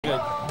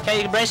Okay,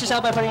 you can brace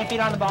yourself by putting your feet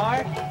on the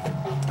bar.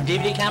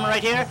 DVD camera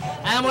right here.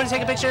 And we're going to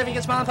take a picture if you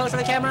can smile and pose for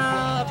the camera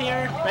up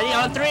here. Ready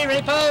on 3,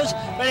 ready pose.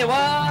 Ready,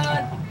 1, 2,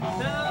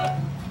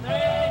 3,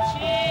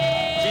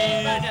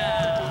 cheese.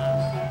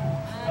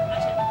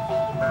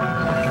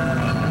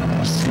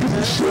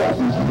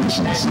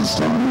 Mission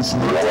system is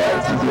now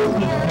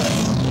activated.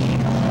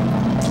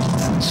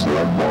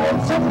 Stand by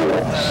for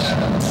launch.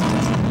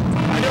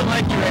 I don't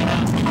like you right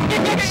now.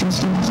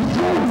 Systems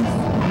deployed.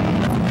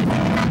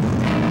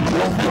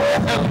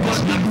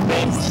 Countdown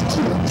begins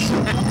 10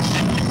 seconds.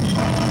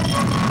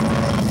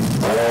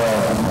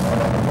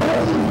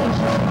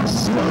 5,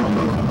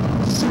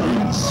 7, 6,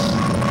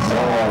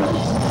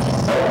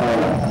 5, 4,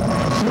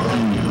 3, 2, 1.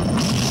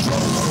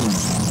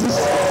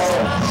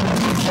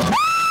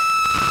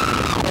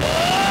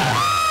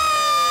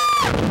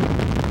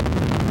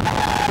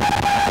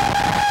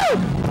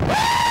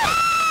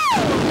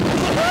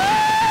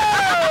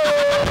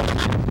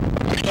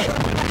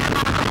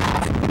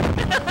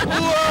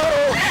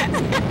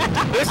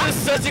 This is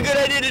such a good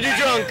idea to do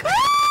drunk.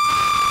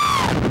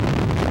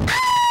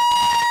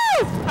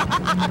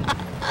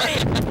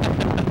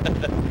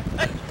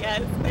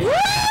 Yes.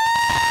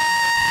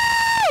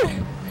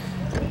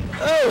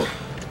 Oh.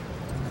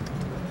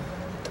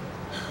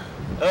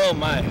 Oh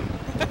my.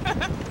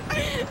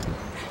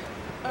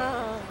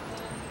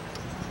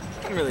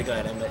 I'm really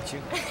glad I met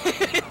you.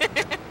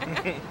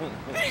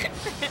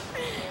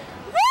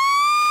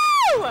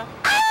 Woo!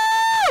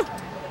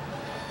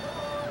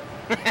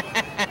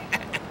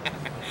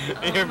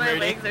 Oh, my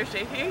legs are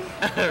shaking.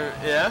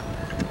 Yeah?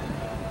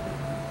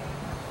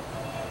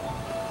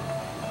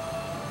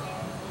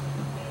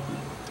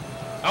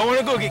 I want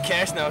to go get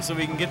cash now so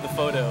we can get the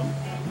photo.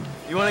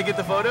 You want to get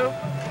the photo?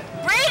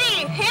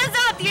 Brady, hands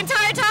up the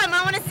entire time.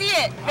 I want to see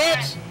it,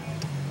 bitch.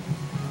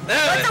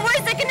 What's the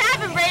worst that can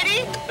happen,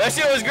 Brady? That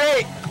shit was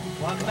great.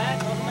 Welcome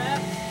back, welcome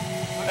back.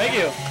 Thank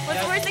you.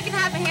 What's the worst that can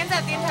happen? Hands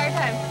up the entire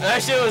time.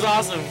 That shit was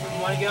awesome.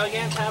 You want to go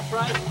again? Top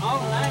price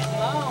all night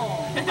long.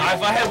 If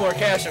I had more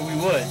cash, we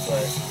would,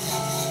 but...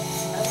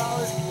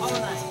 $10 all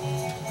night.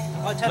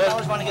 Oh,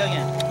 $10 want to go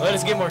again. Let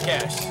us get more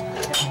cash.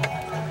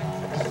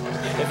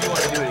 If you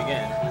want to do it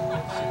again.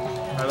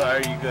 Or are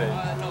you good?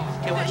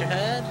 Okay, watch your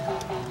head.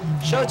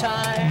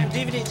 Showtime,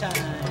 DVD time.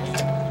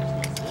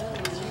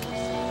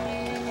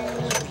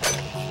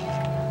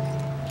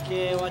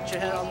 Okay, watch your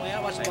head all the way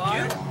out. Watch the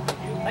bar.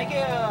 Thank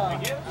you.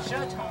 Thank you.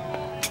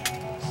 Showtime.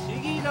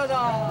 Sugi no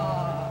da.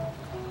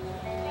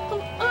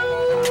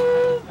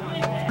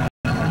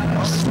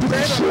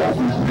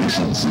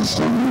 Mission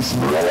system is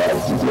now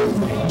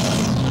activated.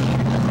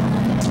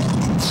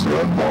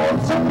 Stand by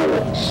for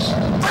launch.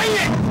 Bring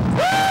it!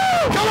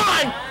 Woo! Come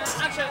on!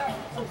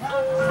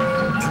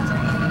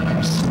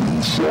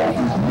 Slingshot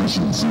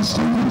mission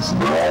system is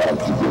now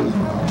activated.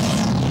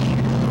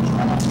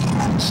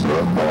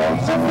 Stand by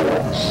for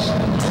launch.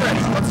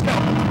 Ready, let's go.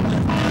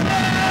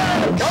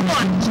 Come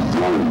on!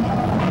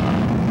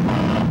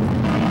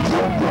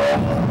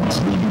 Countdown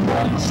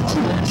begins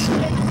 10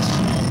 seconds.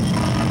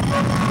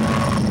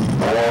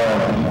 5,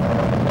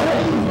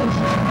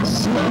 8,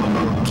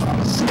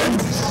 7,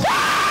 6.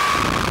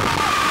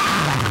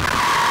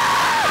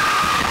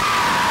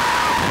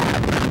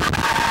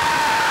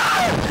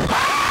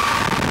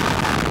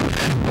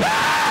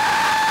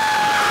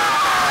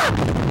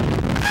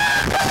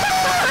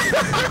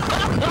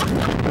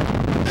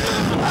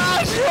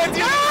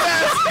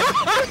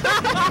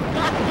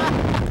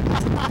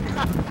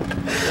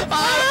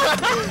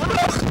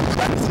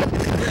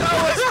 That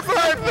was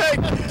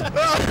perfect!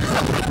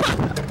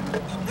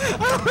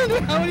 I wonder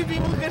how many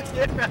people could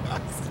hear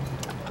us.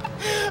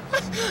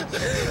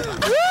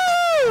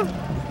 Woo!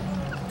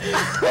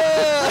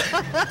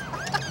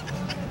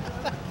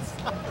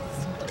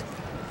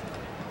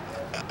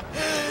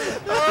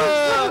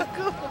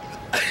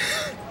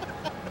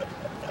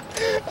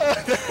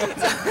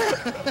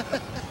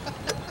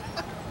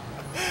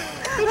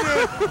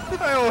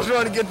 I almost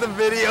want to get the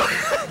video.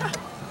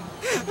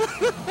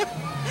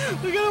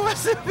 We gotta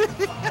watch the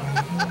video.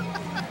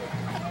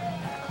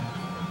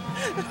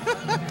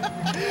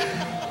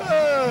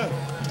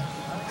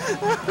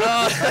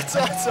 Oh, that's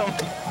awesome.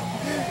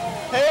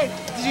 Hey,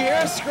 did you hear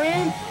us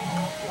scream?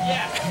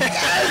 Yeah.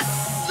 Yes!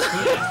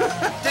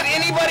 Did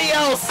anybody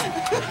else?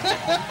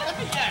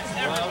 Yes,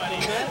 everybody.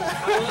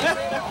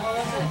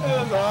 That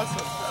was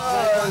awesome.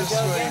 Go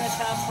again, the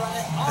top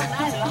price all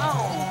night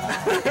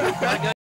long.